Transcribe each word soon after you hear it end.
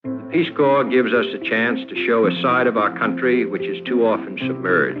Peace Corps gives us a chance to show a side of our country which is too often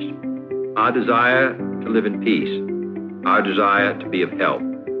submerged. Our desire to live in peace, our desire to be of help.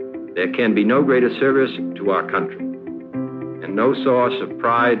 There can be no greater service to our country, and no source of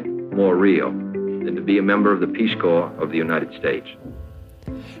pride more real than to be a member of the Peace Corps of the United States.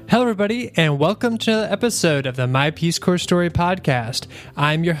 Hello, everybody, and welcome to the episode of the My Peace Corps Story podcast.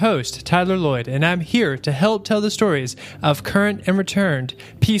 I'm your host, Tyler Lloyd, and I'm here to help tell the stories of current and returned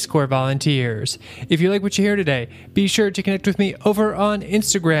Peace Corps volunteers. If you like what you hear today, be sure to connect with me over on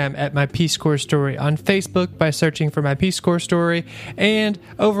Instagram at My Peace Corps Story, on Facebook by searching for My Peace Corps Story, and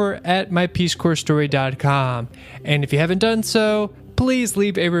over at mypeacecorpsstory.com. And if you haven't done so, please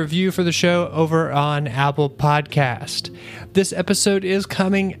leave a review for the show over on Apple Podcast. This episode is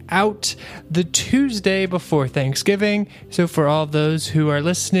coming out the Tuesday before Thanksgiving, so for all of those who are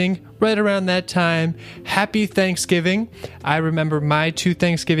listening right around that time, happy Thanksgiving. I remember my two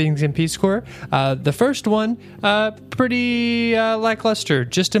Thanksgivings in Peace Corps. The first one, pretty lackluster,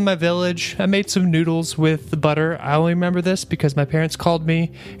 just in my village. I made some noodles with the butter. I only remember this because my parents called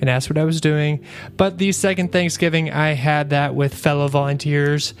me and asked what I was doing. But the second Thanksgiving, I had that with fellow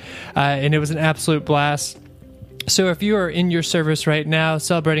volunteers, and it was an absolute blast. So if you are in your service right now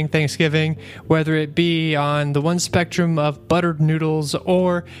celebrating Thanksgiving, whether it be on the one spectrum of buttered noodles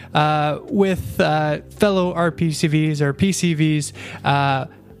or with fellow RPCVs or PCVs,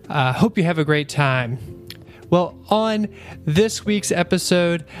 hope you have a great time. Well, on this week's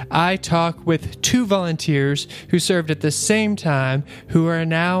episode, I talk with two volunteers who served at the same time who are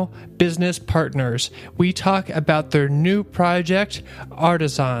now business partners. We talk about their new project,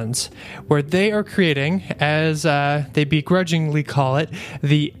 Artisans, where they are creating, as they begrudgingly call it,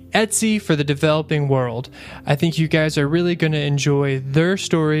 the Etsy for the developing world. I think you guys are really going to enjoy their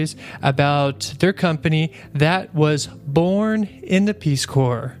stories about their company that was born in the Peace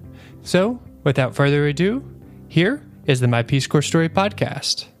Corps. So, without further ado, here is the My Peace Corps Story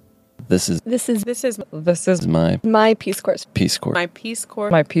podcast. This is my Peace Corps. Peace Corps. My Peace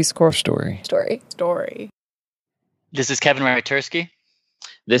Corps. My Peace Corps story. Story. This is Kevin Rytursky.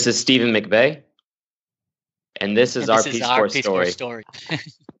 This is Stephen McVeigh. And this is our Peace Corps story.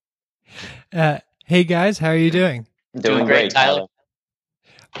 Hey guys, how are you doing? Doing great, Tyler.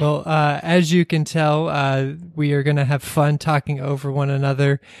 Well, as you can tell, we are going to have fun talking over one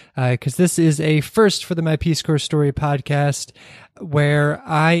another because this is a first for the My Peace Corps Story podcast where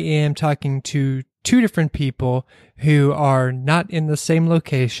I am talking to two different people who are not in the same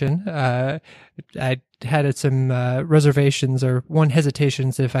location. I had some reservations or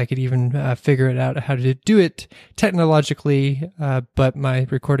hesitations if I could even figure it out how to do it technologically, but my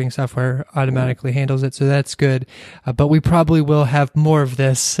recording software automatically handles it, so that's good. But we probably will have more of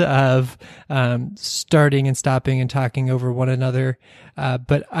this of starting and stopping and talking over one another.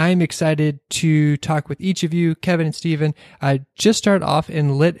 But I'm excited to talk with each of you, Kevin and Stephen. Just start off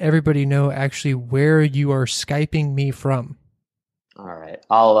and let everybody know actually where you are Skyping me from. All right,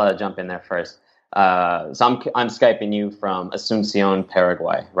 I'll jump in there first. So I'm Skyping you from Asunción,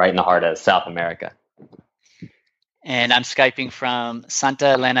 Paraguay, right in the heart of South America. And I'm Skyping from Santa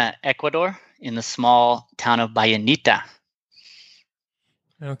Elena, Ecuador, in the small town of Vallenita.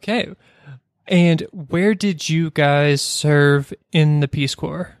 Okay. And where did you guys serve in the Peace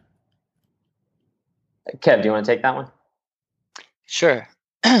Corps? Kev, do you want to take that one? Sure.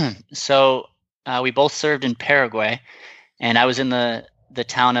 So we both served in Paraguay, and I was in the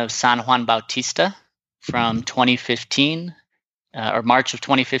town of San Juan Bautista from 2015, or March of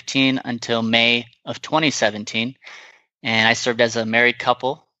 2015 until May of 2017. And I served as a married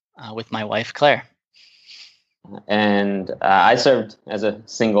couple with my wife, Claire. And I served as a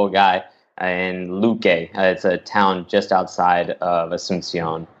single guy in Luque. It's a town just outside of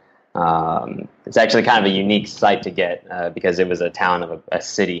Asunción. It's actually kind of a unique site to get because it was a town of a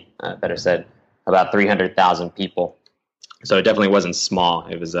city, better said, about 300,000 people. So it definitely wasn't small.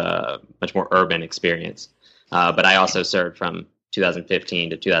 It was a much more urban experience. But I also served from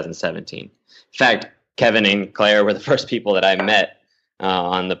 2015 to 2017. In fact, Kevin and Claire were the first people that I met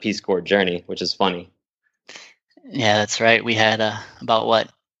on the Peace Corps journey, which is funny. Yeah, that's right. We had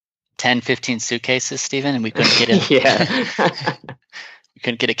about, 10, 15 suitcases, Stephen, and we couldn't get it. Yeah. We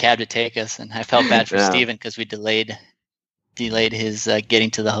couldn't get a cab to take us. And I felt bad for Stephen because we delayed his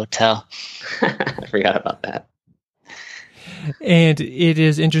getting to the hotel. I forgot about that. And it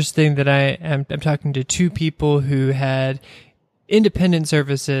is interesting that I'm talking to two people who had independent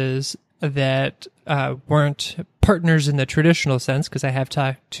services that weren't partners in the traditional sense, because I have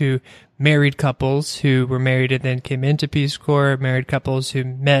talked to married couples who were married and then came into Peace Corps, married couples who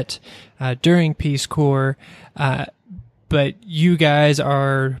met during Peace Corps. but you guys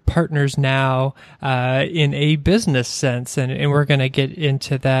are partners now in a business sense, and we're going to get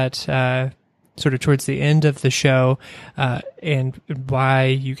into that sort of towards the end of the show, and why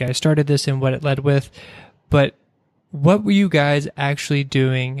you guys started this and what it led with. But what were you guys actually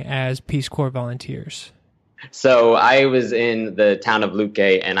doing as Peace Corps volunteers? So I was in the town of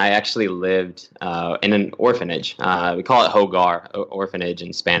Luque, and I actually lived in an orphanage. We call it hogar. Orphanage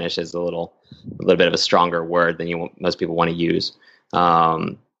in Spanish is a little bit of a stronger word than most people want to use.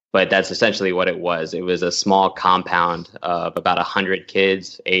 But that's essentially what it was. It was a small compound of about 100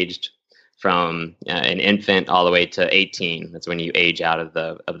 kids aged from an infant all the way to 18. That's when you age out of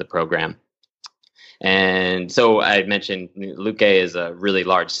the program. And so I mentioned Luque is a really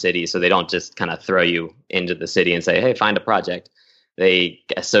large city, so they don't just kind of throw you into the city and say, hey, find a project. They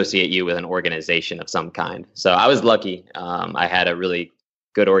associate you with an organization of some kind. So I was lucky. I had a really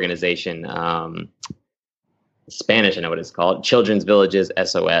good organization. Spanish, I know what it's called. Children's Villages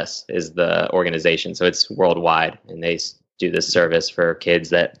SOS is the organization. So it's worldwide, and they do this service for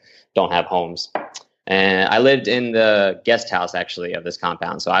kids that don't have homes. And I lived in the guest house, actually, of this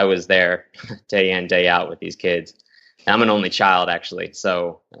compound. So I was there day in, day out with these kids. And I'm an only child, actually.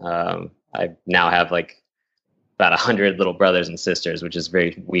 So I now have like about 100 little brothers and sisters, which is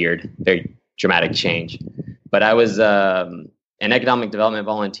very weird, very dramatic change. But I was an economic development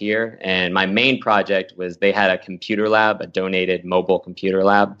volunteer. And my main project was they had a computer lab, a donated mobile computer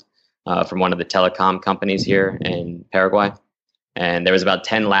lab from one of the telecom companies here in Paraguay. And there was about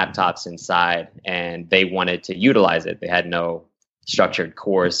 10 laptops inside, and they wanted to utilize it. They had no structured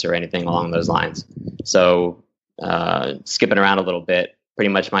course or anything along those lines. So skipping around a little bit, pretty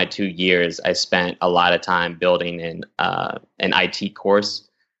much my 2 years, I spent a lot of time building an IT course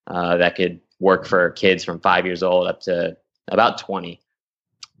that could work for kids from 5 years old up to about 20.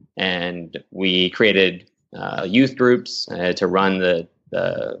 And we created youth groups to run the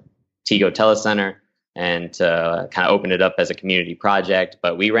Tigo Telecenter, and to kind of open it up as a community project.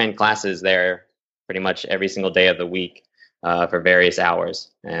 But we ran classes there pretty much every single day of the week for various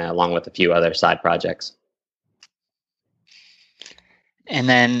hours, along with a few other side projects. And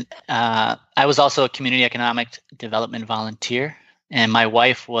then I was also a community economic development volunteer, and my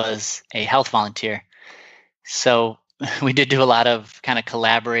wife was a health volunteer. So we did do a lot of kind of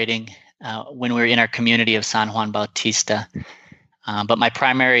collaborating when we were in our community of San Juan Bautista. But my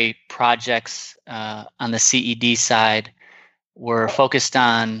primary projects on the CED side were focused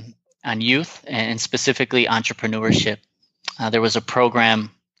on youth and specifically entrepreneurship. There was a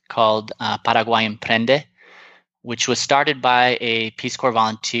program called Paraguay Emprende, which was started by a Peace Corps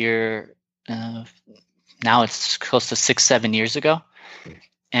volunteer. Now it's close to 6-7 years ago.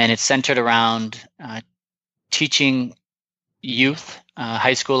 And it's centered around teaching youth,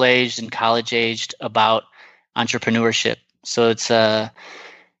 high school aged and college aged, about entrepreneurship. So it's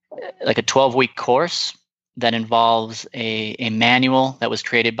like a 12-week course that involves a manual that was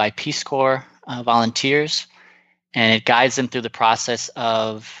created by Peace Corps volunteers, and it guides them through the process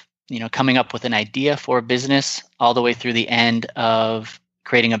of coming up with an idea for a business all the way through the end of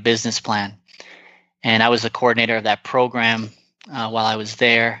creating a business plan. And I was the coordinator of that program while I was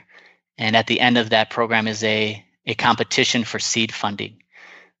there. And at the end of that program is a competition for seed funding.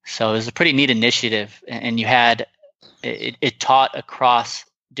 So it was a pretty neat initiative, and you had it taught across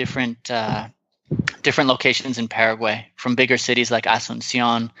different locations in Paraguay, from bigger cities like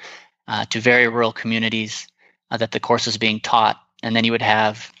Asunción to very rural communities that the course was being taught. And then you would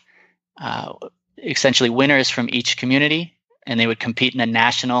have essentially winners from each community, and they would compete in a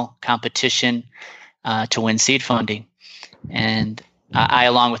national competition to win seed funding. And I,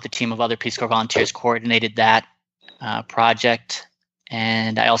 along with a team of other Peace Corps volunteers, coordinated that project.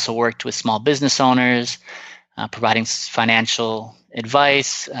 And I also worked with small business owners, providing financial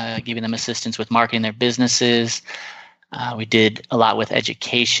advice, giving them assistance with marketing their businesses. We did a lot with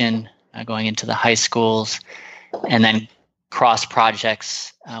education, going into the high schools, and then cross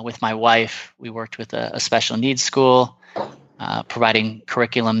projects with my wife. We worked with a special needs school, providing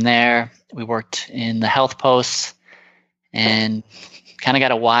curriculum there. We worked in the health posts, and kind of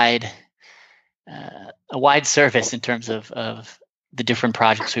got a wide service in terms of the different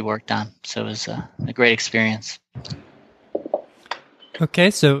projects we worked on. So it was a great experience.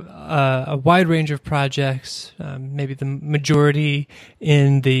 Okay, so a wide range of projects, maybe the majority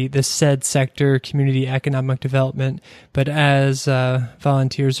in the SED sector, community economic development. But as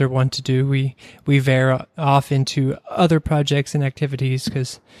volunteers are wont to do, we veer off into other projects and activities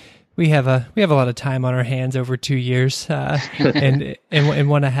because we have a lot of time on our hands over 2 years, and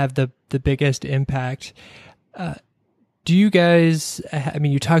want to have the biggest impact. Do you guys,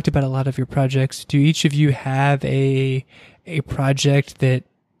 you talked about a lot of your projects. Do each of you have a a project that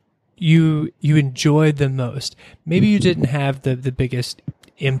you enjoyed the most? Maybe you didn't have the biggest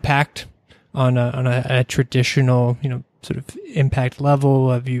impact on a traditional, sort of impact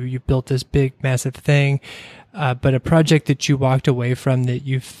level of you built this big massive thing, but a project that you walked away from that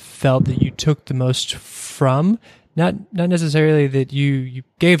you felt that you took the most from, not necessarily that you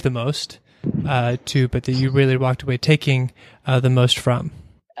gave the most to, but that you really walked away taking the most from.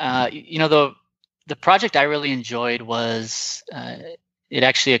 The project I really enjoyed was it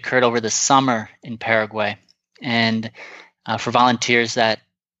actually occurred over the summer in Paraguay, and for volunteers that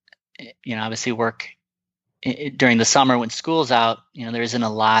obviously work during the summer when school's out, there isn't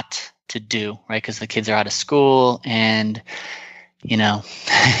a lot to do, right? Because the kids are out of school, and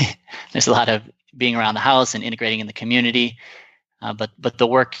there's a lot of being around the house and integrating in the community, but the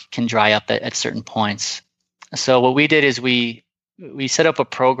work can dry up at certain points. So what we did is we set up a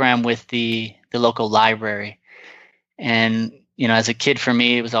program with the local library, and as a kid, for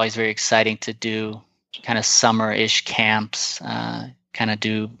me, it was always very exciting to do kind of summer-ish camps, kind of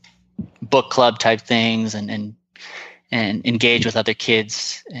do book club type things, and engage with other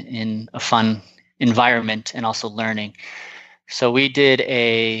kids in a fun environment and also learning. So we did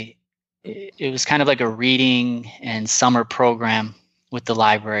it was kind of like a reading and summer program with the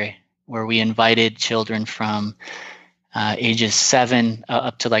library, where we invited children from ages 7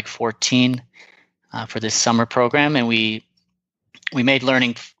 up to like 14 for this summer program, and we made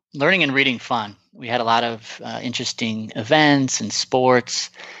learning and reading fun. We had a lot of interesting events and sports,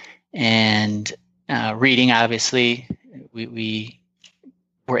 and reading. Obviously, we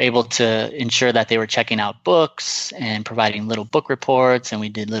were able to ensure that they were checking out books and providing little book reports, and we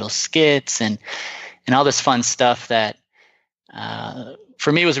did little skits and all this fun stuff that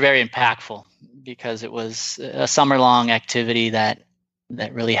for me was very impactful, because it was a summer-long activity that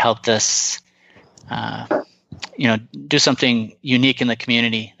really helped us do something unique in the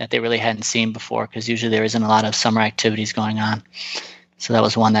community that they really hadn't seen before, because usually there isn't a lot of summer activities going on. So that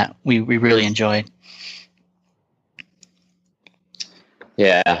was one that we really enjoyed.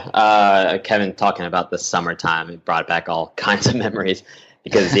 Yeah, Kevin talking about the summertime, it brought back all kinds of memories,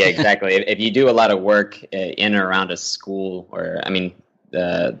 because exactly. If you do a lot of work in or around a school,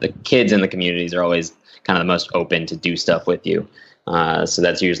 the kids in the communities are always kind of the most open to do stuff with you. So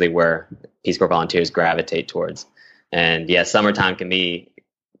that's usually where Peace Corps volunteers gravitate towards. And yeah, summertime can be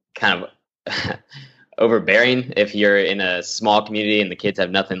kind of overbearing if you're in a small community and the kids have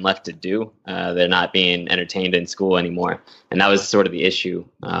nothing left to do. They're not being entertained in school anymore. And that was sort of the issue,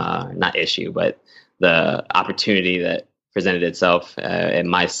 not issue, but the opportunity that presented itself at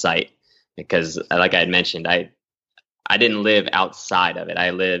my site. Because like I had mentioned, I didn't live outside of it.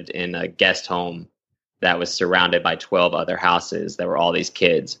 I lived in a guest home that was surrounded by 12 other houses that were all these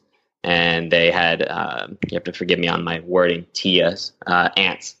kids. And they had, you have to forgive me on my wording, tias,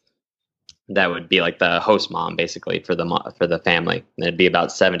 aunts. That would be like the host mom, basically, for the family. And there'd be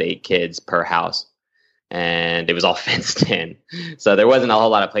about 7 to 8 kids per house, and it was all fenced in. So there wasn't a whole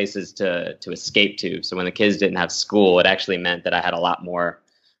lot of places to escape to. So when the kids didn't have school, it actually meant that I had a lot more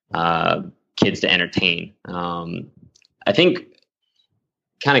kids to entertain. I think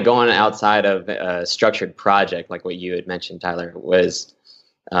kind of going outside of a structured project, like what you had mentioned, Tyler, was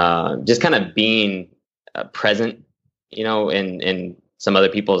just kind of being present, in some other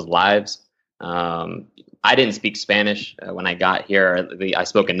people's lives. I didn't speak Spanish when I got here. I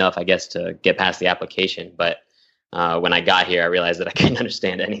spoke enough, I guess, to get past the application. But when I got here, I realized that I couldn't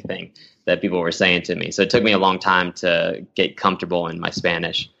understand anything that people were saying to me. So it took me a long time to get comfortable in my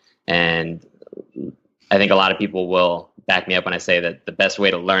Spanish. And I think a lot of people will back me up when I say that the best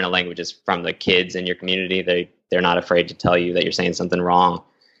way to learn a language is from the kids in your community. They're not afraid to tell you that you're saying something wrong.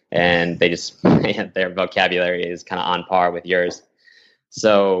 And they just, their vocabulary is kind of on par with yours.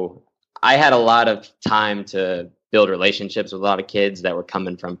 So I had a lot of time to build relationships with a lot of kids that were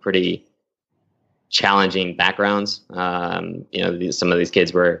coming from pretty challenging backgrounds. Some of these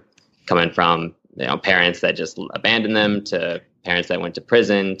kids were coming from, parents that just abandoned them, to parents that went to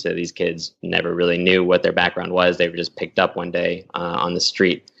prison, to these kids never really knew what their background was. They were just picked up one day on the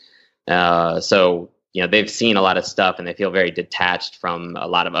street. So they've seen a lot of stuff, and they feel very detached from a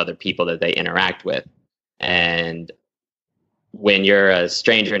lot of other people that they interact with. And when you're a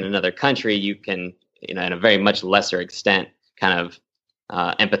stranger in another country, you can, in a very much lesser extent, kind of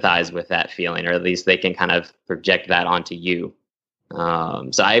empathize with that feeling, or at least they can kind of project that onto you.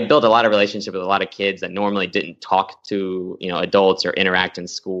 So I built a lot of relationship with a lot of kids that normally didn't talk to, adults or interact in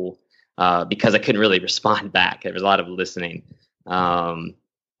school, because I couldn't really respond back. There was a lot of listening.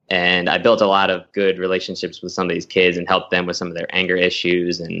 And I built a lot of good relationships with some of these kids and helped them with some of their anger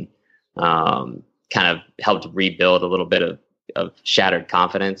issues, and kind of helped rebuild a little bit of shattered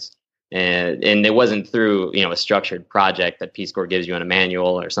confidence. And it wasn't through, a structured project that Peace Corps gives you in a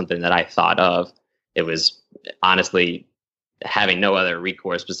manual or something that I thought of. It was honestly having no other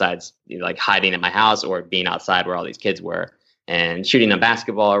recourse besides like hiding in my house or being outside where all these kids were and shooting a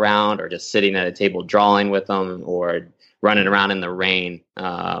basketball around, or just sitting at a table drawing with them, or running around in the rain,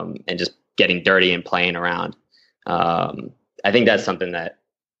 and just getting dirty and playing around. I think that's something that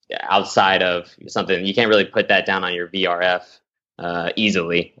outside of something, you can't really put that down on your VRF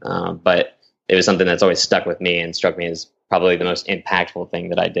easily. But it was something that's always stuck with me and struck me as probably the most impactful thing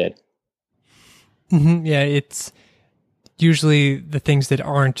that I did. Mm-hmm. Yeah, it's usually the things that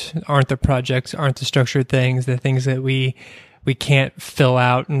aren't the projects, aren't the structured things, the things that we can't fill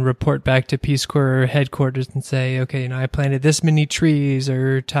out and report back to Peace Corps headquarters and say, okay, I planted this many trees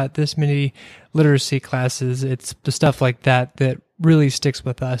or taught this many literacy classes. It's the stuff like that that really sticks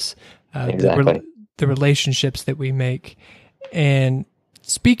with us. Exactly. The relationships that we make. And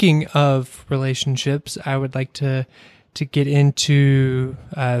speaking of relationships, I would like to get into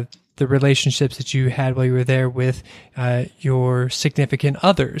the relationships that you had while you were there with your significant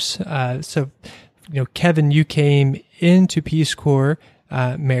others. So, Kevin, you came into Peace Corps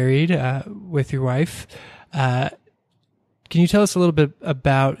married with your wife. Can you tell us a little bit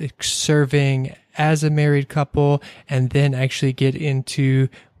about serving as a married couple, and then actually get into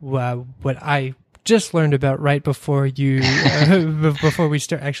what I just learned about right before you before we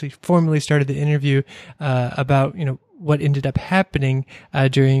actually formally started the interview about what ended up happening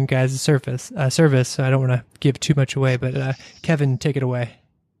during guys' service. So I don't want to give too much away, but Kevin, take it away.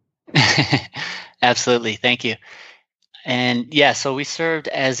 Absolutely, thank you. And yeah, so we served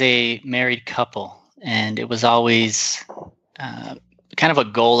as a married couple, and it was always kind of a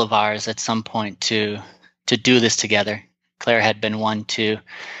goal of ours at some point to do this together. Claire had been one to,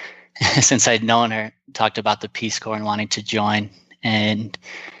 since I'd known her, talked about the Peace Corps and wanting to join, and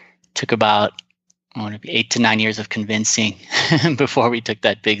took about 8 to 9 years of convincing before we took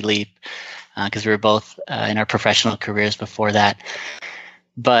that big leap, because we were both in our professional careers before that.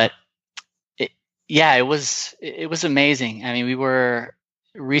 But it was amazing. I mean, we were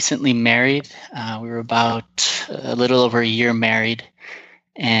recently married. We were about a little over a year married,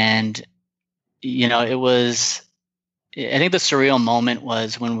 and it was. I think the surreal moment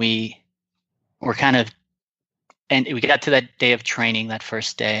was when we were and we got to that day of training, that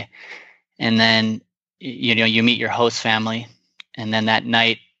first day, and then you meet your host family, and then that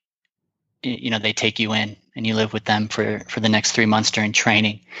night, they take you in and you live with them for the next 3 months during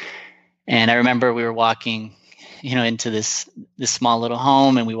training. And I remember we were walking, into this small little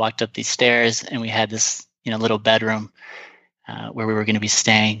home, and we walked up these stairs, and we had this little bedroom where we were going to be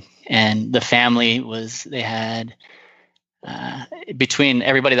staying, and the family they had. Between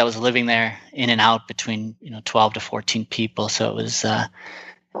everybody that was living there, in and out, between 12 to 14 people. So it was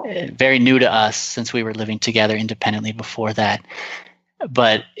very new to us, since we were living together independently before that.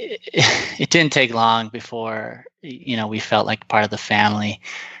 But it didn't take long before we felt like part of the family.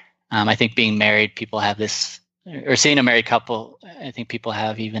 I think being married, people have this, or seeing a married couple, I think people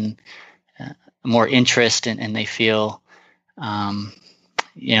have even more interest, and they feel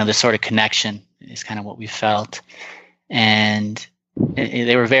this sort of connection is kind of what we felt. And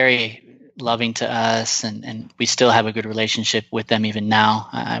they were very loving to us, and we still have a good relationship with them even now.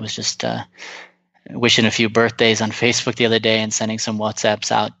 I was just wishing a few birthdays on Facebook the other day and sending some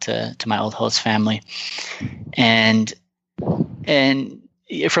WhatsApps out to my old host family. And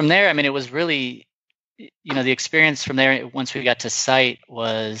from there, I mean, it was really, the experience from there, once we got to site,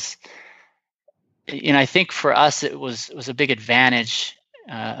 was, I think for us it was a big advantage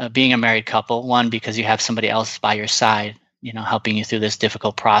being a married couple. One, because you have somebody else by your side, helping you through this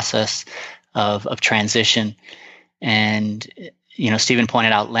difficult process of transition. And, Stephen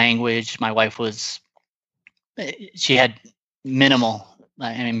pointed out language. My wife she had minimal,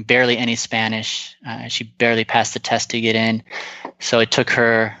 barely any Spanish. She barely passed the test to get in. So it took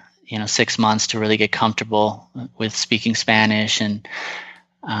her, 6 months to really get comfortable with speaking Spanish. And,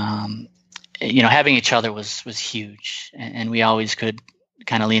 having each other was huge. And we always could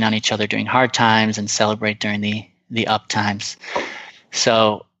kind of lean on each other during hard times and celebrate during the up times.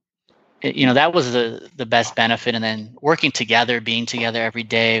 So, that was the best benefit. And then working together, being together every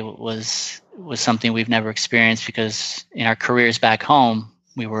day was something we've never experienced, because in our careers back home,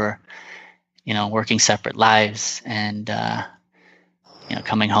 we were, working separate lives, and,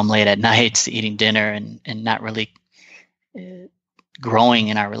 coming home late at night, eating dinner, and not really growing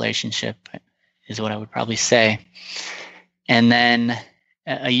in our relationship is what I would probably say. And then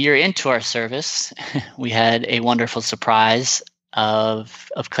a year into our service, we had a wonderful surprise.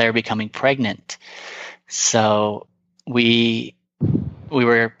 of Claire becoming pregnant. So we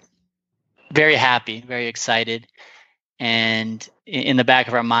were very happy, very excited. And in the back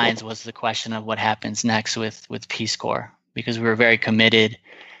of our minds was the question of what happens next with Peace Corps, because we were very committed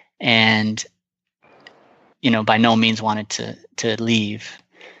and, by no means wanted to leave.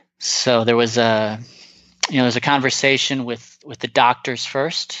 So there was a conversation with the doctors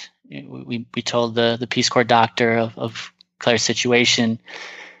first. We told the Peace Corps doctor of Claire's situation,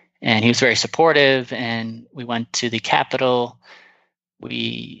 and he was very supportive. And we went to the Capitol.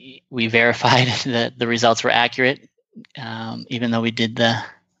 We verified that the results were accurate, even though we did the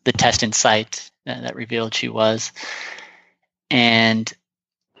test in sight that revealed she was. And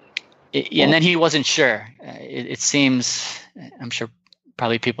then he wasn't sure. It seems, I'm sure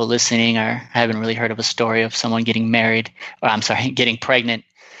probably people listening haven't really heard of a story of someone getting pregnant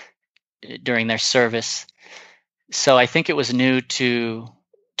during their service. So I think it was new to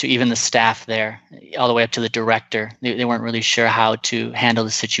even the staff there, all the way up to the director. They weren't really sure how to handle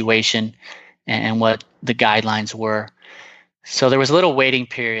the situation and what the guidelines were. So there was a little waiting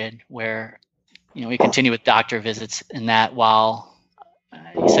period where, we continued with doctor visits and that while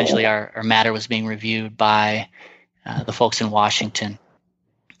essentially our matter was being reviewed by the folks in Washington.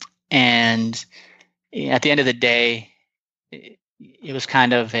 And at the end of the day, it was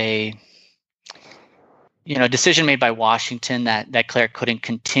kind of a decision made by Washington that Claire couldn't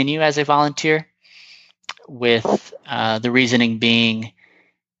continue as a volunteer, with the reasoning being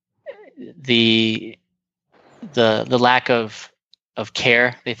the lack of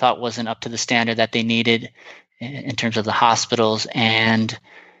care they thought wasn't up to the standard that they needed in terms of the hospitals, and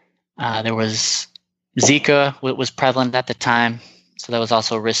there was Zika was prevalent at the time, so that was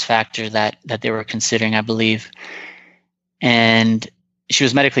also a risk factor that they were considering, I believe. And she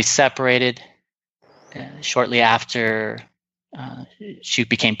was medically separated shortly after she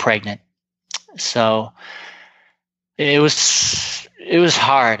became pregnant. So it was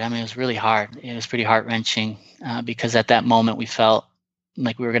hard. I mean, it was really hard. It was pretty heart-wrenching because at that moment we felt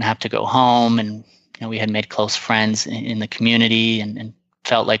like we were going to have to go home, and we had made close friends in the community and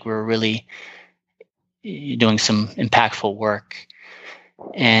felt like we were really doing some impactful work.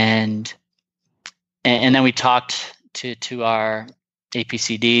 And then we talked to our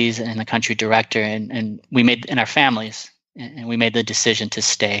APCDs and the country director, and we made, and our families, and we made the decision to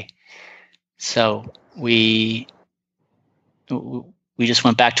stay. So we just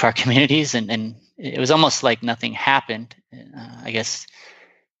went back to our communities, and it was almost like nothing happened. I guess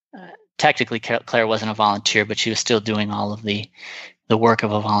technically Claire wasn't a volunteer, but she was still doing all of the work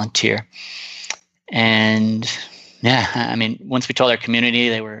of a volunteer. And yeah, I mean, once we told our community,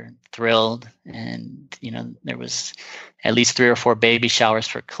 they were thrilled, and there was at least 3 or 4 baby showers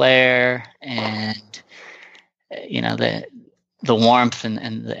for Claire, and the warmth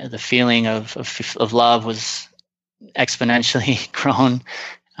and the feeling of love was exponentially grown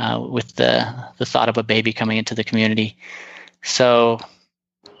with the thought of a baby coming into the community. So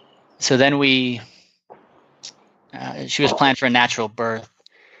then she was planned for a natural birth,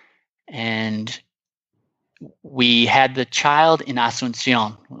 and we had the child in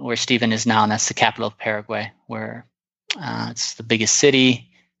Asunción, where Stephen is now, and that's the capital of Paraguay, where it's the biggest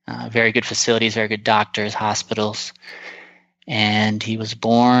city, very good facilities, very good doctors, hospitals. And he was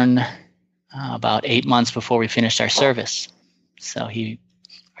born about 8 months before we finished our service. So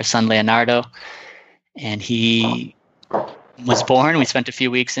our son Leonardo, and he was born. We spent a few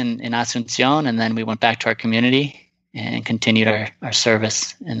weeks in Asunción, and then we went back to our community and continued our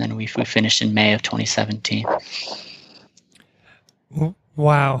service. And then we finished in May of 2017.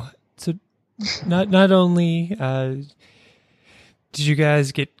 Wow. So not only did you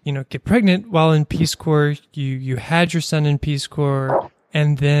guys get pregnant while in Peace Corps, you had your son in Peace Corps,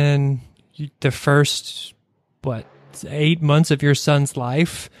 and then the first 8 months of your son's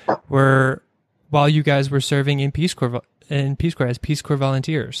life were while you guys were serving in Peace Corps as Peace Corps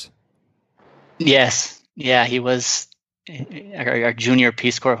volunteers. Yes. Yeah, he was our junior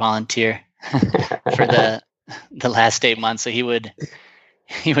Peace Corps volunteer for the last 8 months. So he would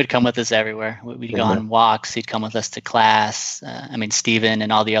come with us everywhere. We'd go on walks. He'd come with us to class. Stephen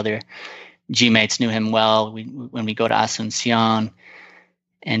and all the other G-mates knew him well. When we go to Asunción,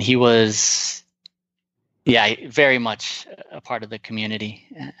 and he was, very much a part of the community.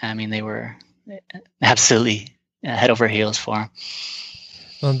 I mean, they were absolutely head over heels for him.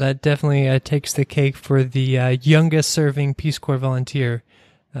 Well, that definitely takes the cake for the youngest serving Peace Corps volunteer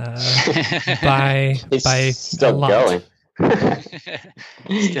by still a lot.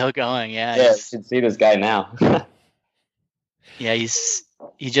 Going. Still going, yeah. Yeah, you should see this guy now. Yeah, he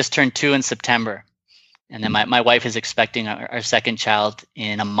just turned 2 in September, And then my wife is expecting our second child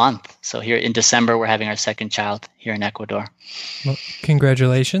in a month. So here in December, we're having our second child here in Ecuador. Well,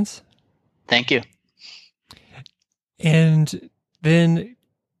 congratulations. Thank you. And then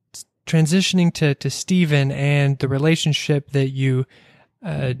transitioning to Stephen and the relationship that you,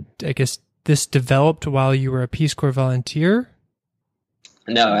 I guess, this developed while you were a Peace Corps volunteer?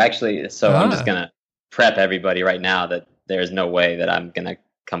 No, actually, so I'm just going to prep everybody right now that there's no way that I'm going to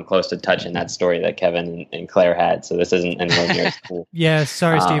come close to touching that story that Kevin and Claire had. So this isn't anywhere near as cool. Yeah,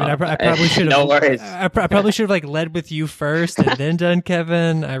 sorry, Stephen. I probably should have. No worries. I probably should have led with you first and then done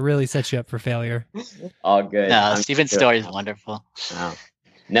Kevin. I really set you up for failure. All good. No, Stephen's story is wonderful. Wow.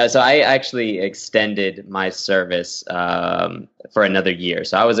 No, so I actually extended my service for another year.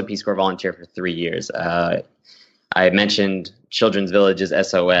 So I was a Peace Corps volunteer for 3 years. I mentioned Children's Villages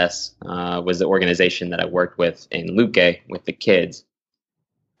SOS was the organization that I worked with in Luque with the kids.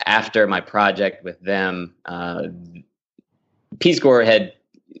 After my project with them, Peace Corps had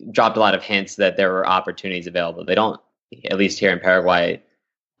dropped a lot of hints that there were opportunities available. They don't, at least here in Paraguay,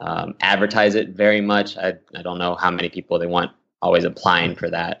 advertise it very much. I don't know how many people they want always applying for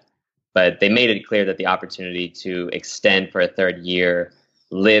that, but they made it clear that the opportunity to extend for a third year,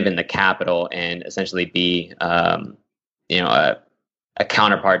 live in the capital, and essentially be, a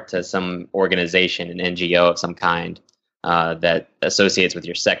counterpart to some organization, an NGO of some kind, that associates with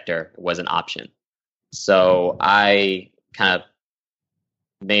your sector was an option. So I kind of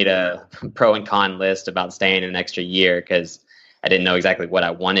made a pro and con list about staying an extra year because I didn't know exactly what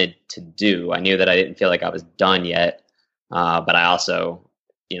I wanted to do. I knew that I didn't feel like I was done yet. But I also,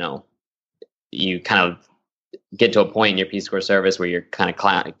 you kind of get to a point in your Peace Corps service where you're kind of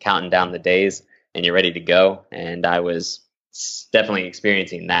counting down the days and you're ready to go. And I was definitely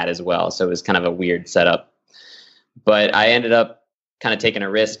experiencing that as well. So it was kind of a weird setup. But I ended up kind of taking a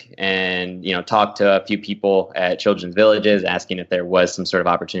risk and, talked to a few people at Children's Villages, asking if there was some sort of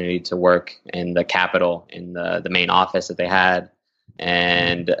opportunity to work in the capital, in the main office that they had.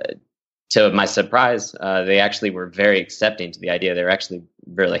 And to my surprise, they actually were very accepting to the idea. They were actually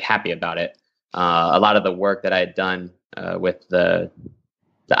really happy about it. A lot of the work that I had done with the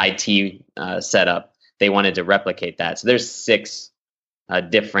IT setup, they wanted to replicate that. So there's 6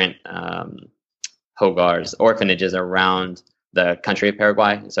 different hogars, orphanages around the country of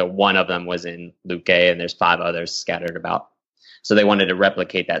Paraguay. So one of them was in Luque, and there's 5 others scattered about. So they wanted to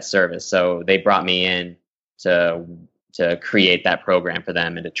replicate that service. So they brought me in to create that program for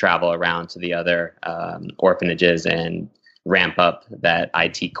them and to travel around to the other orphanages and ramp up that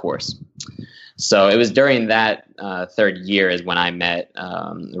IT course. So it was during that third year is when I met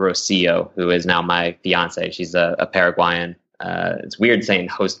Rocio, who is now my fiance. She's a Paraguayan. It's weird saying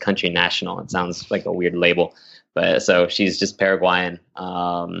host country national. It sounds like a weird label, but so she's just Paraguayan.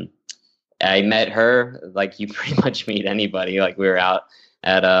 I met her like you pretty much meet anybody. Like we were out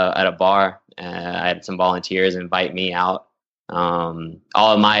at a bar. I had some volunteers invite me out. All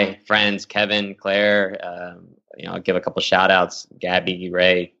of my friends, Kevin, Claire, I'll give a couple shout outs, Gabby,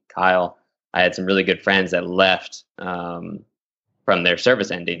 Ray, Kyle. I had some really good friends that left from their service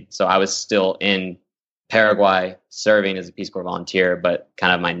ending. So I was still in Paraguay serving as a Peace Corps volunteer, but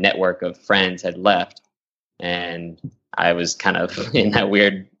kind of my network of friends had left. And I was kind of in that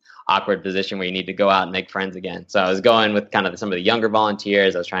weird, awkward position where you need to go out and make friends again. So I was going with kind of some of the younger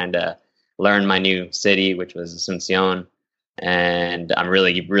volunteers. I was trying to learn my new city, which was Asuncion. And I'm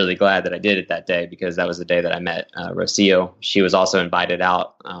really, really glad that I did it that day because that was the day that I met Rocio. She was also invited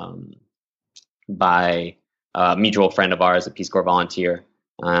out by a mutual friend of ours, a Peace Corps volunteer.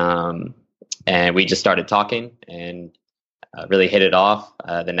 And we just started talking and really hit it off.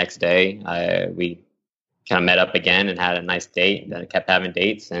 The next day, we kind of met up again and had a nice date. Then kept having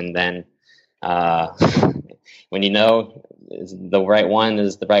dates. And then when the right one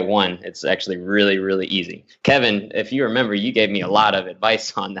is the right one, it's actually really, really easy. Kevin, if you remember, you gave me a lot of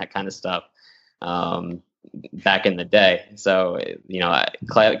advice on that kind of stuff back in the day. So,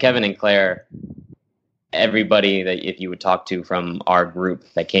 Kevin and Claire, everybody that if you would talk to from our group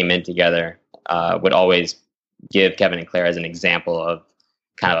that came in together would always give Kevin and Claire as an example of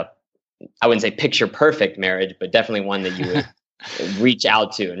kind of, I wouldn't say picture perfect marriage, but definitely one that you would reach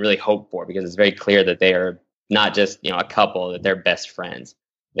out to and really hope for, because it's very clear that they are not just, a couple, that they're best friends.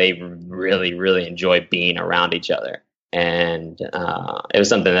 They really, really enjoy being around each other. And it was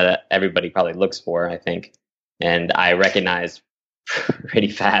something that everybody probably looks for, I think. And I recognized pretty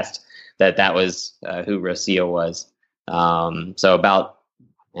fast that was who Rocio was. So about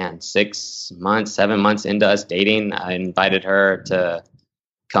 7 months into us dating, I invited her to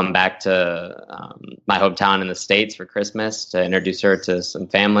come back to my hometown in the States for Christmas to introduce her to some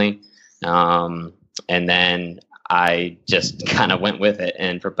family. And then I just kind of went with it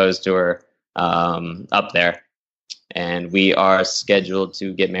and proposed to her up there. And we are scheduled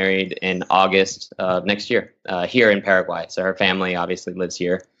to get married in August of next year here in Paraguay. So her family obviously lives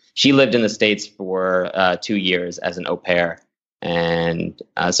here. She lived in the States for 2 years as an au pair. And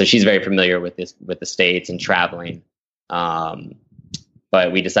so she's very familiar with the States and traveling.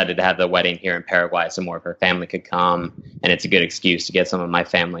 But we decided to have the wedding here in Paraguay so more of her family could come. And it's a good excuse to get some of my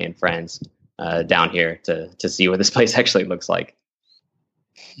family and friends down here to see what this place actually looks like.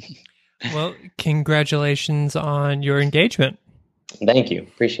 Well, congratulations on your engagement. Thank you.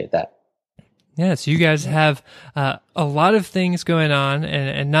 Appreciate that. Yeah, so you guys have a lot of things going on,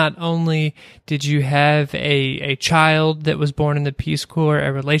 and not only did you have a child that was born in the Peace Corps,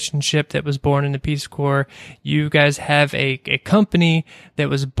 a relationship that was born in the Peace Corps, you guys have a company that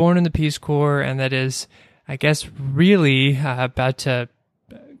was born in the Peace Corps, and that is, I guess, really about to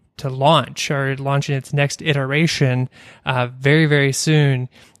launch in its next iteration very, very soon.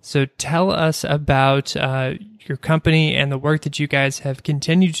 So tell us about your company and the work that you guys have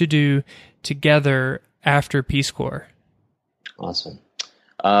continued to do together after Peace Corps. Awesome.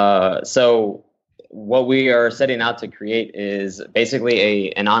 So what we are setting out to create is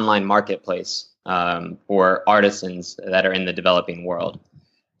basically an online marketplace for artisans that are in the developing world.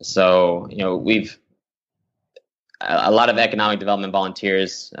 So, we've a lot of economic development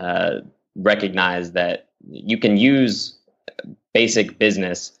volunteers recognize that you can use basic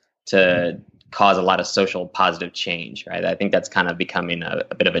business to cause a lot of social positive change, right? I think that's kind of becoming a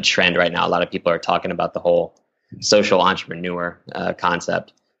bit of a trend right now. A lot of people are talking about the whole social entrepreneur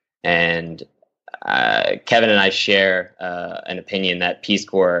concept. And Kevin and I share an opinion that Peace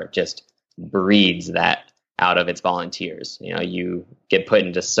Corps just breeds that out of its volunteers. You get put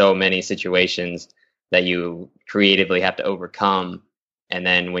into so many situations that you creatively have to overcome. And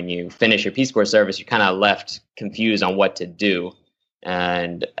then when you finish your Peace Corps service, you're kind of left confused on what to do.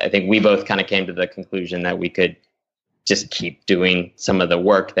 And I think we both kind of came to the conclusion that we could just keep doing some of the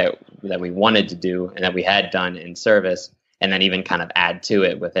work that we wanted to do and that we had done in service, and then even kind of add to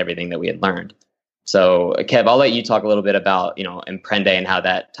it with everything that we had learned. So, Kev, I'll let you talk a little bit about, Emprende and how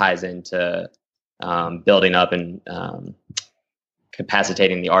that ties into building up and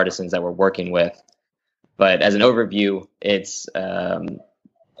capacitating the artisans that we're working with. But as an overview, it's an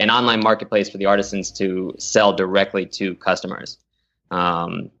online marketplace for the artisans to sell directly to customers.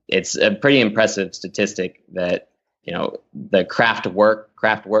 It's a pretty impressive statistic that, the craft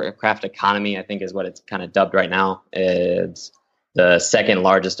economy, I think is what it's kind of dubbed right now, is the second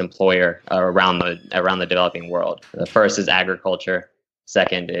largest employer around the developing world. The first is agriculture.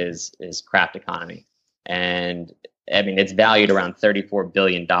 Second is craft economy. And I mean, it's valued around $34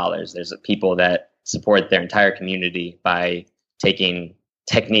 billion. There's people that support their entire community by taking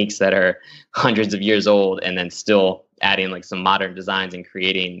techniques that are hundreds of years old and then still adding like some modern designs and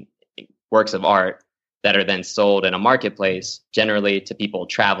creating works of art that are then sold in a marketplace, generally to people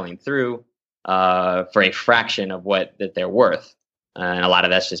traveling through for a fraction of what that they're worth. And a lot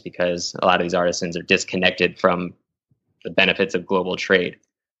of that's just because a lot of these artisans are disconnected from the benefits of global trade.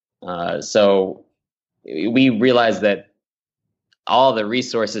 So we realized that all the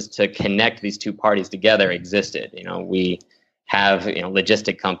resources to connect these two parties together existed. We have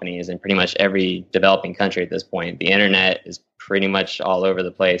logistic companies in pretty much every developing country at this point. The internet is pretty much all over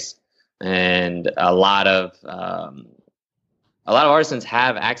the place, and a lot of artisans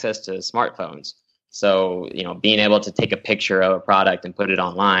have access to smartphones. So being able to take a picture of a product and put it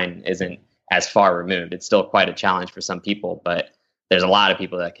online isn't as far removed. It's still quite a challenge for some people, but there's a lot of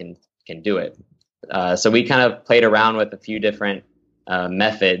people that can do it. So we kind of played around with a few different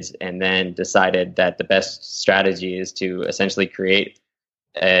methods, and then decided that the best strategy is to essentially create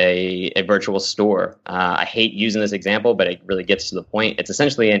a virtual store. I hate using this example, but it really gets to the point. It's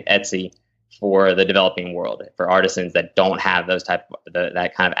essentially an Etsy for the developing world, for artisans that don't have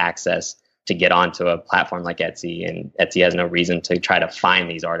that kind of access to get onto a platform like Etsy, and Etsy has no reason to try to find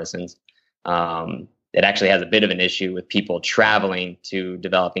these artisans. It actually has a bit of an issue with people traveling to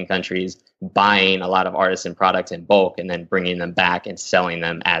developing countries, buying a lot of artisan products in bulk, and then bringing them back and selling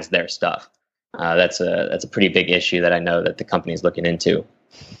them as their stuff. That's a pretty big issue that I know that the company is looking into.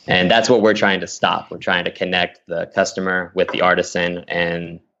 And that's what we're trying to stop. We're trying to connect the customer with the artisan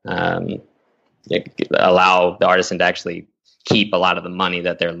and allow the artisan to actually keep a lot of the money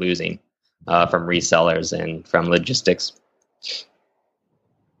that they're losing from resellers and from logistics.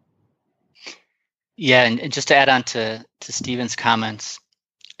 Yeah, and just to add on to Stephen's comments,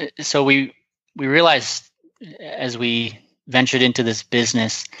 so we realized as we ventured into this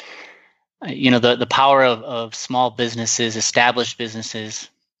business, the power of small businesses, established businesses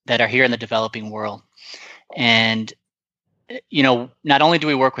that are here in the developing world. And, not only do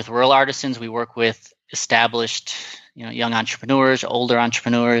we work with rural artisans, we work with established, young entrepreneurs, older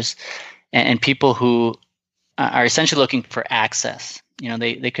entrepreneurs, and people who are essentially looking for access.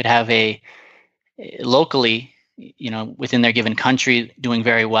 They could have locally, within their given country, doing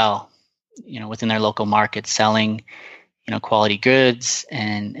very well, within their local market, selling, quality goods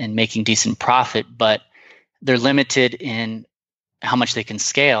and making decent profit, but they're limited in how much they can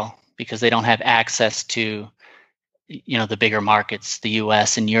scale because they don't have access to, the bigger markets, the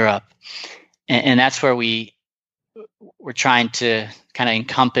US and Europe. And that's where we're trying to kind of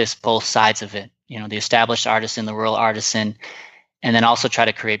encompass both sides of it, the established artisan, the rural artisan, and then also try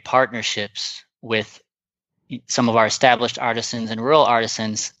to create partnerships with some of our established artisans and rural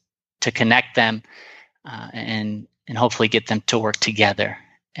artisans to connect them and hopefully get them to work together.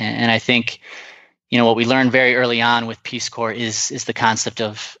 And I think, what we learned very early on with Peace Corps is the concept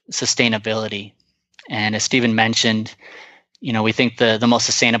of sustainability. And as Stephen mentioned, we think the most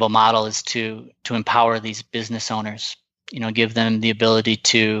sustainable model is to empower these business owners, give them the ability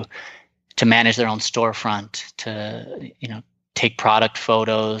to manage their own storefront, to, take product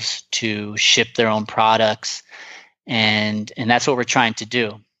photos, to ship their own products. And that's what we're trying to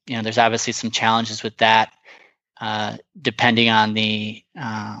do. There's obviously some challenges with that, depending on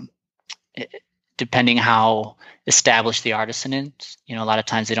depending how established the artisan is. A lot of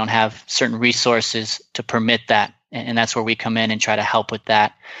times they don't have certain resources to permit that. And that's where we come in and try to help with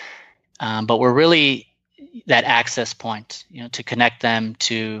that. But we're really that access point, to connect them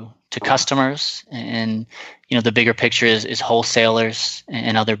to customers. And, the bigger picture is wholesalers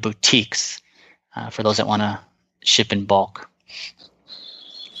and other boutiques for those that want to ship in bulk.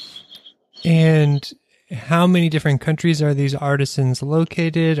 And how many different countries are these artisans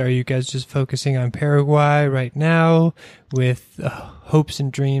located? Are you guys just focusing on Paraguay right now with hopes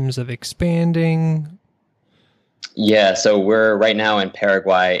and dreams of expanding? Yeah, so we're right now in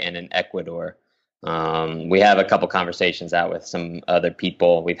Paraguay and in Ecuador. We have a couple conversations out with some other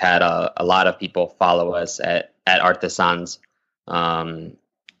people. We've had a lot of people follow us at Artisans. I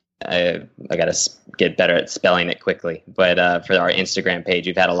got to get better at spelling it quickly. But for our Instagram page,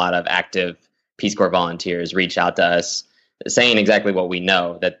 we've had a lot of active Peace Corps volunteers reach out to us saying exactly what we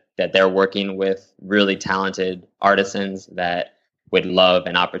know, that they're working with really talented artisans that would love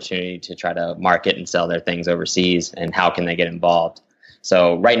an opportunity to try to market and sell their things overseas, and how can they get involved.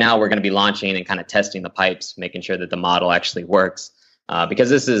 So right now we're going to be launching and kind of testing the pipes, making sure that the model actually works, because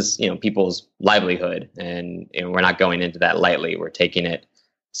this is, people's livelihood, and we're not going into that lightly. We're taking it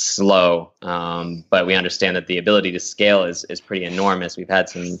slow, but we understand that the ability to scale is pretty enormous. We've had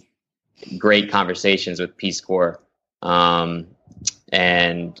some great conversations with Peace Corps, and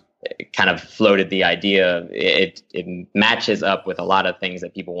kind of floated the idea. It matches up with a lot of things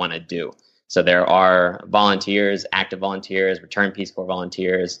that people want to do. So there are volunteers, active volunteers, returned Peace Corps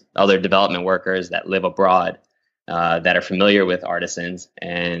volunteers, other development workers that live abroad, that are familiar with artisans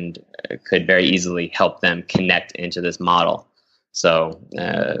and could very easily help them connect into this model. So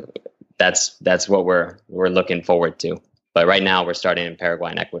that's what we're looking forward to. But right now we're starting in Paraguay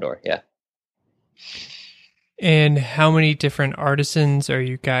and Ecuador. Yeah. And how many different artisans are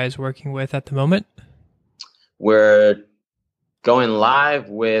you guys working with at the moment? We're going live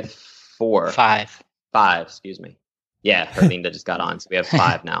with Five, excuse me. Yeah, Herlinda just got on, so we have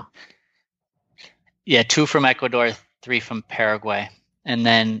 5 now. Yeah, 2 from Ecuador, 3 from Paraguay. And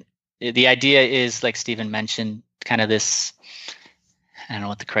then the idea is, like Stephen mentioned, kind of this, I don't know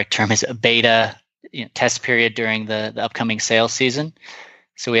what the correct term is, a beta test period during the upcoming sales season.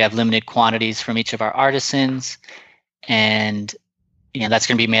 So we have limited quantities from each of our artisans, and that's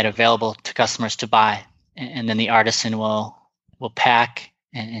going to be made available to customers to buy. And then the artisan will pack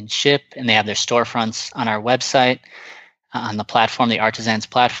and ship, and they have their storefronts on our website, on the platform, the Artisans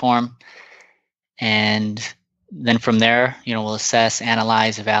platform. And then from there, we'll assess,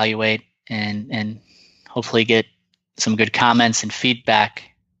 analyze, evaluate, and hopefully get some good comments and feedback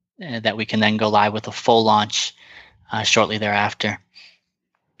that we can then go live with a full launch shortly thereafter.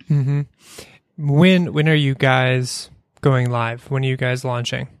 Mm-hmm. When are you guys going live? When are you guys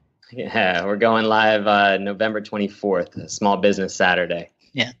launching? Yeah, we're going live November 24th, a Small Business Saturday.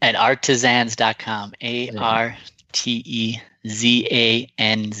 Yeah, at artizanz.com, ARTEZANZ.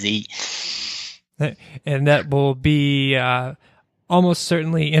 And that will be almost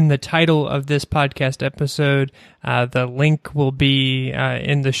certainly in the title of this podcast episode. The link will be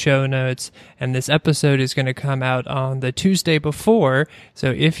in the show notes, and this episode is going to come out on the Tuesday before. So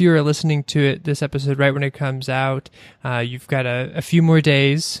if you're listening to it, this episode right when it comes out, you've got a few more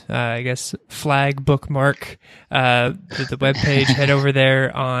days. I guess flag bookmark the webpage. Head over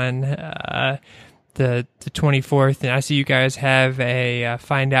there on the 24th, and I see you guys have a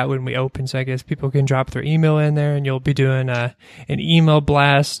find out when we open, so I guess people can drop their email in there, and you'll be doing an email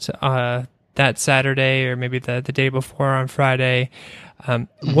blast that Saturday or maybe the day before on Friday.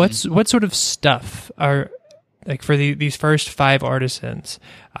 What sort of stuff are, like, for these first 5 artisans,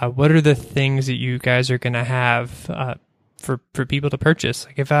 what are the things that you guys are going to have for people to purchase?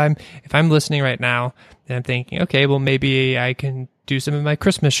 Like, if I'm listening right now and I'm thinking, okay, well, maybe I can do some of my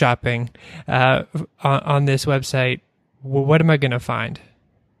Christmas shopping on this website, well, what am I going to find?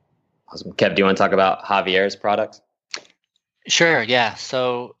 Awesome. Kev, do you want to talk about Javier's products? Sure, yeah.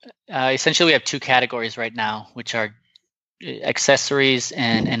 So essentially we have 2 categories right now, which are accessories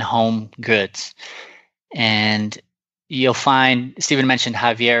and home goods. And you'll find, Stephen mentioned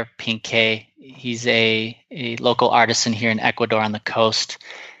Javier Pinque. He's a local artisan here in Ecuador on the coast,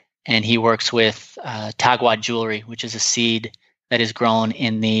 and he works with tagua jewelry, which is a seed that is grown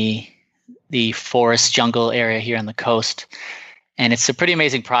in the forest jungle area here on the coast. And it's a pretty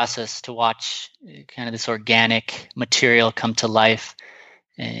amazing process to watch kind of this organic material come to life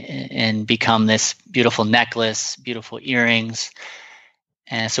and become this beautiful necklace, beautiful earrings.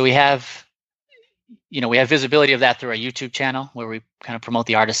 And so we have visibility of that through our YouTube channel, where we kind of promote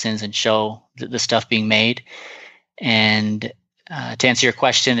the artisans and show the stuff being made. And to answer your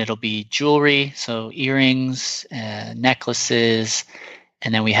question, it'll be jewelry, so earrings, necklaces,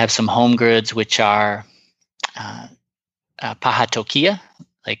 and then we have some home goods, which are pahatokia,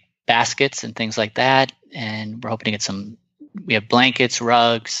 like baskets and things like that. And we're hoping to get we have blankets,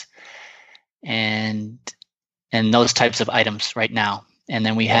 rugs, and those types of items right now. And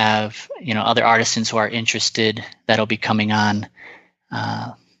then we have, other artisans who are interested that'll be coming on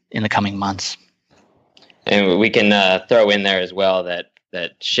in the coming months. And we can throw in there as well that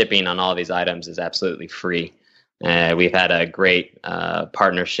shipping on all these items is absolutely free. We've had a great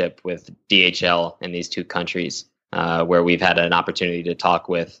partnership with DHL in these 2 countries, where we've had an opportunity to talk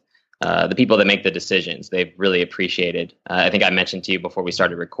with the people that make the decisions. They've really appreciated. I think I mentioned to you before we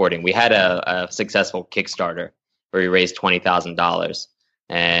started recording, we had a successful Kickstarter where we raised $20,000.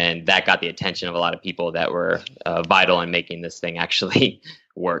 And that got the attention of a lot of people that were vital in making this thing actually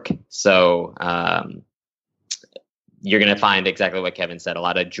work. So you're going to find exactly what Kevin said, a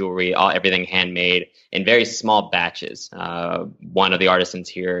lot of jewelry, everything handmade in very small batches. One of the artisans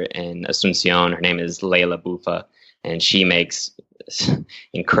here in Asuncion, her name is Leila Bufa, and she makes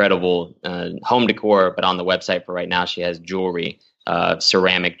incredible home decor. But on the website for right now, she has jewelry,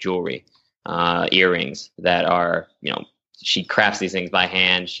 ceramic jewelry, earrings that are, she crafts these things by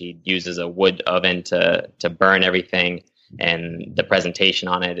hand. She uses a wood oven to burn everything, and the presentation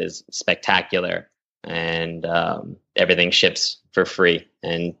on it is spectacular. And everything ships for free.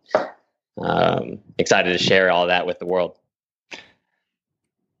 And excited to share all that with the world.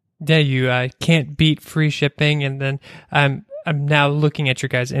 Yeah, you can't beat free shipping. And then I'm now looking at your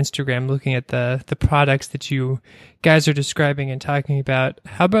guys' Instagram, looking at the products that you guys are describing and talking about.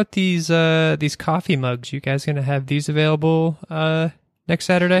 How about these coffee mugs? You guys going to have these available next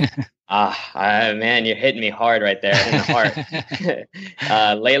Saturday? Man, you're hitting me hard right there in the heart.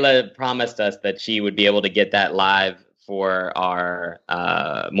 Layla promised us that she would be able to get that live for our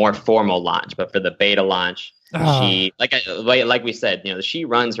more formal launch, but for the beta launch, she like we said, she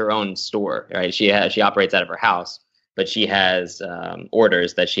runs her own store, right? She operates out of her house, but she has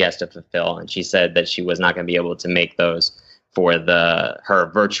orders that she has to fulfill, and she said that she was not going to be able to make those for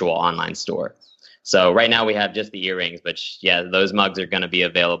her virtual online store. So right now we have just the earrings, but those mugs are going to be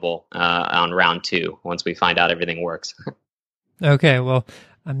available on round 2 once we find out everything works. Okay, well,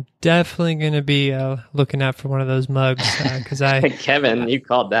 I'm definitely going to be looking out for one of those mugs because Kevin, you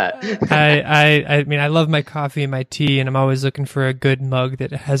called that. I mean, I love my coffee and my tea, and I'm always looking for a good mug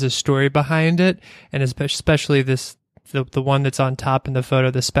that has a story behind it, and especially the one that's on top in the photo,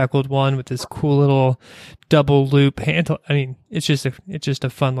 the speckled one with this cool little double loop handle. I mean, it's just a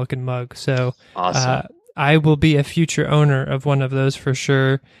fun looking mug. So awesome. I will be a future owner of one of those for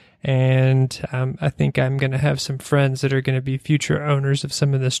sure. And I think I'm going to have some friends that are going to be future owners of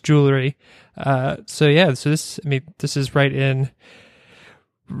some of this jewelry. So this is right in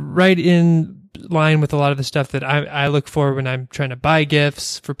line with a lot of the stuff that I look for when I'm trying to buy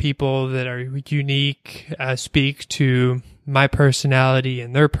gifts for people that are unique, speak to my personality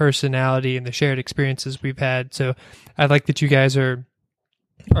and their personality and the shared experiences we've had. So I like that you guys are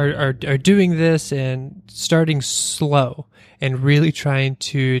doing this and starting slow and really trying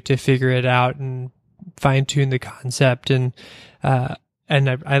to figure it out and fine tune the concept. And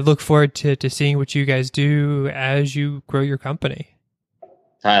I look forward to seeing what you guys do as you grow your company.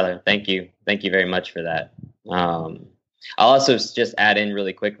 Tyler, thank you very much for that. I'll also just add in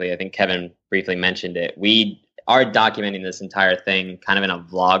really quickly. I think Kevin briefly mentioned it. We are documenting this entire thing kind of in a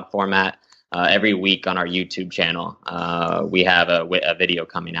vlog format. Every week on our YouTube channel, we have a video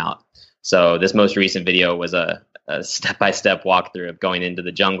coming out. So this most recent video was a step-by-step walkthrough of going into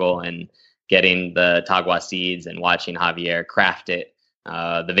the jungle and getting the tagua seeds and watching Javier craft it.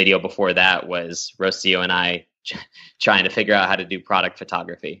 The video before that was Rocio and I trying to figure out how to do product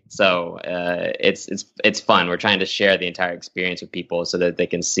photography. So it's fun. We're trying to share the entire experience with people so that they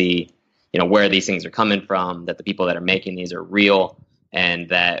can see, where these things are coming from, that the people that are making these are real, and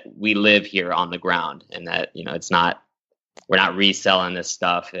that we live here on the ground, and that, we're not reselling this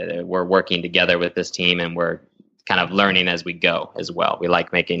stuff. We're working together with this team, and we're kind of learning as we go as well. We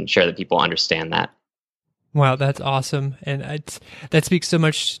like making sure that people understand that. Wow, that's awesome. And that speaks so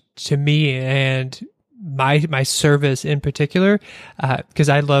much to me and my service in particular, because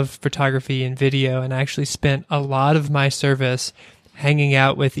I love photography and video, and I actually spent a lot of my service hanging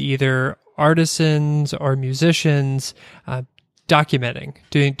out with either artisans or musicians, documenting,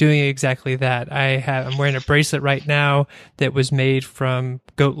 doing exactly that. I'm wearing a bracelet right now that was made from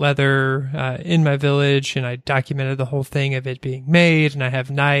goat leather in my village, and I documented the whole thing of it being made, and I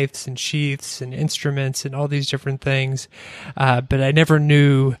have knives and sheaths and instruments and all these different things, but I never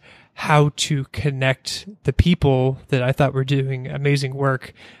knew how to connect the people that I thought were doing amazing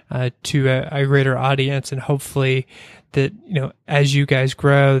work to a greater audience, and hopefully that, as you guys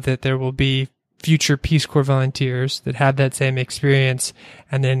grow, that there will be future Peace Corps volunteers that have that same experience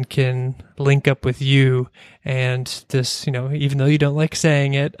and then can link up with you. And this, even though you don't like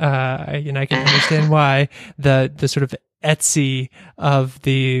saying it, I can understand why, the sort of Etsy of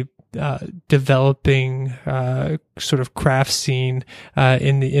the developing sort of craft scene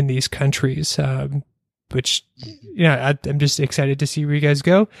in these countries, which I'm just excited to see where you guys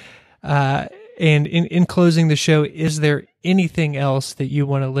go. And in closing the show, is there anything else that you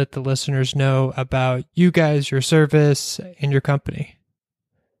want to let the listeners know about you guys, your service, and your company?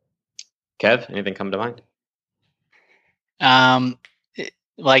 Kev, anything come to mind?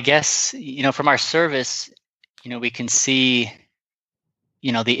 Well, I guess, from our service, we can see,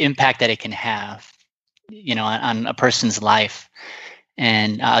 the impact that it can have, on a person's life.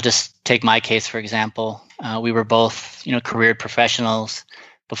 And I'll just take my case, for example. We were both, career professionals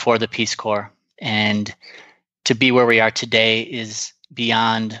before the Peace Corps. And to be where we are today is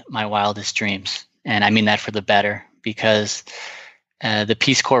beyond my wildest dreams. And I mean that for the better, because the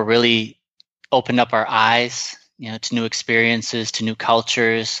Peace Corps really opened up our eyes, to new experiences, to new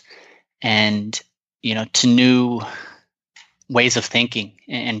cultures, and, to new ways of thinking,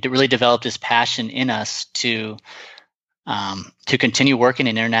 and to really develop this passion in us to continue working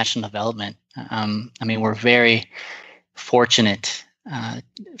in international development. We're very fortunate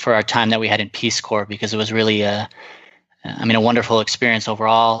for our time that we had in Peace Corps, because it was really a wonderful experience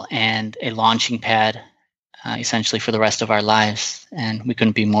overall, and a launching pad essentially for the rest of our lives. And we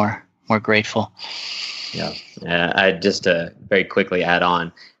couldn't be more grateful. Yeah. I just very quickly add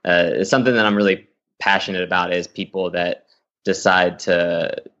on, something that I'm really passionate about is people that decide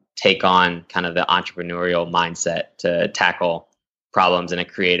to take on kind of the entrepreneurial mindset to tackle problems in a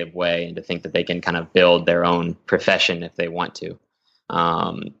creative way, and to think that they can kind of build their own profession if they want to.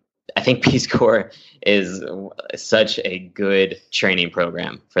 I think Peace Corps is such a good training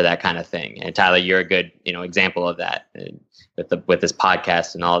program for that kind of thing. And Tyler, you're a good, example of that with this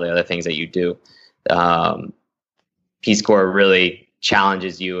podcast and all the other things that you do. Peace Corps really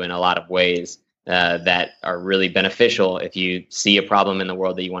challenges you in a lot of ways that are really beneficial. If you see a problem in the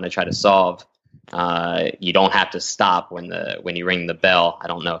world that you want to try to solve, you don't have to stop when you ring the bell. I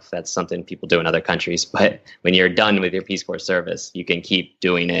don't know if that's something people do in other countries, but when you're done with your Peace Corps service, you can keep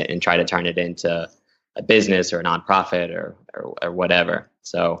doing it and try to turn it into a business or a nonprofit or whatever.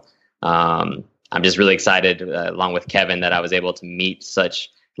 So I'm just really excited, along with Kevin, that I was able to meet such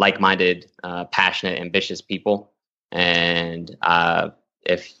like-minded, passionate, ambitious people. And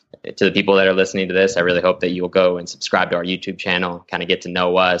if to the people that are listening to this, I really hope that you'll go and subscribe to our YouTube channel, kind of get to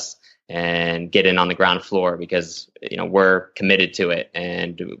know us, and get in on the ground floor, because we're committed to it,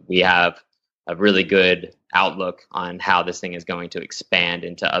 and we have a really good outlook on how this thing is going to expand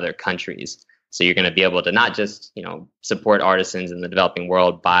into other countries. So you're going to be able to not just support artisans in the developing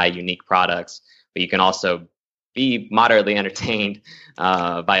world, buy unique products, but you can also be moderately entertained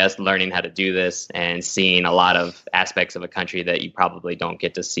by us learning how to do this and seeing a lot of aspects of a country that you probably don't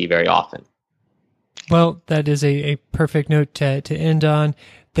get to see very often. Well, that is a perfect note to end on.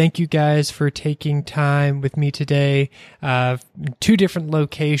 Thank you guys for taking time with me today. 2 different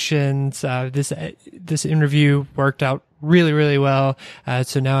locations. This interview worked out really, really well.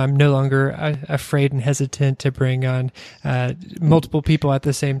 So now I'm no longer afraid and hesitant to bring on multiple people at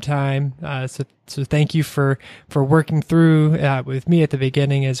the same time. So thank you for working through with me at the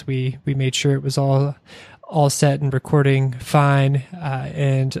beginning as we made sure it was all set and recording fine.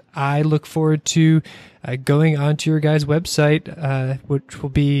 And I look forward to going onto your guys' website, which will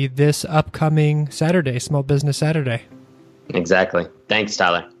be this upcoming Saturday, Small Business Saturday. Exactly. Thanks,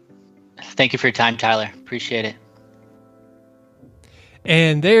 Tyler. Thank you for your time, Tyler. Appreciate it.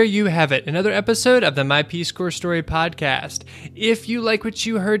 And there you have it, another episode of the My Peace Corps Story podcast. If you like what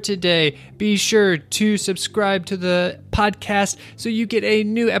you heard today, be sure to subscribe to the podcast so you get a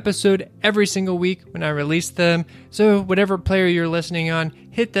new episode every single week when I release them. So whatever player you're listening on,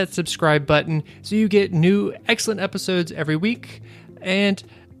 hit that subscribe button so you get new excellent episodes every week. And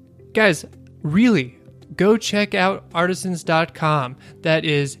guys, really, go check out artizanz.com. That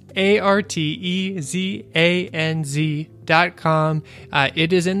is artezanz.com.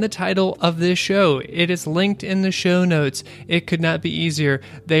 It is in the title of this show. It is linked in the show notes. It could not be easier.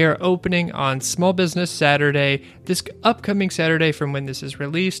 They are opening on Small Business Saturday, this upcoming Saturday from when this is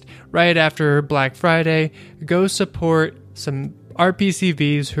released, right after Black Friday. Go support some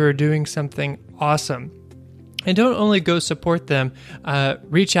RPCVs who are doing something awesome. And don't only go support them,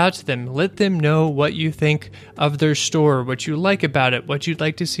 reach out to them. Let them know what you think of their store, what you like about it, what you'd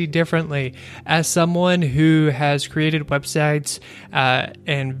like to see differently. As someone who has created websites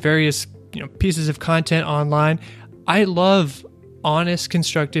and various pieces of content online, I love honest,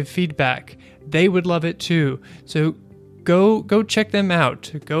 constructive feedback. They would love it too. So go check them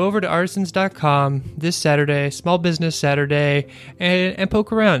out. Go over to artizanz.com this Saturday, Small Business Saturday, and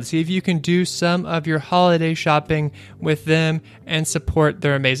poke around. See if you can do some of your holiday shopping with them and support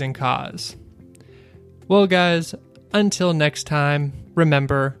their amazing cause. Well, guys, until next time,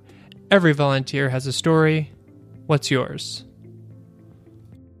 remember, every volunteer has a story. What's yours?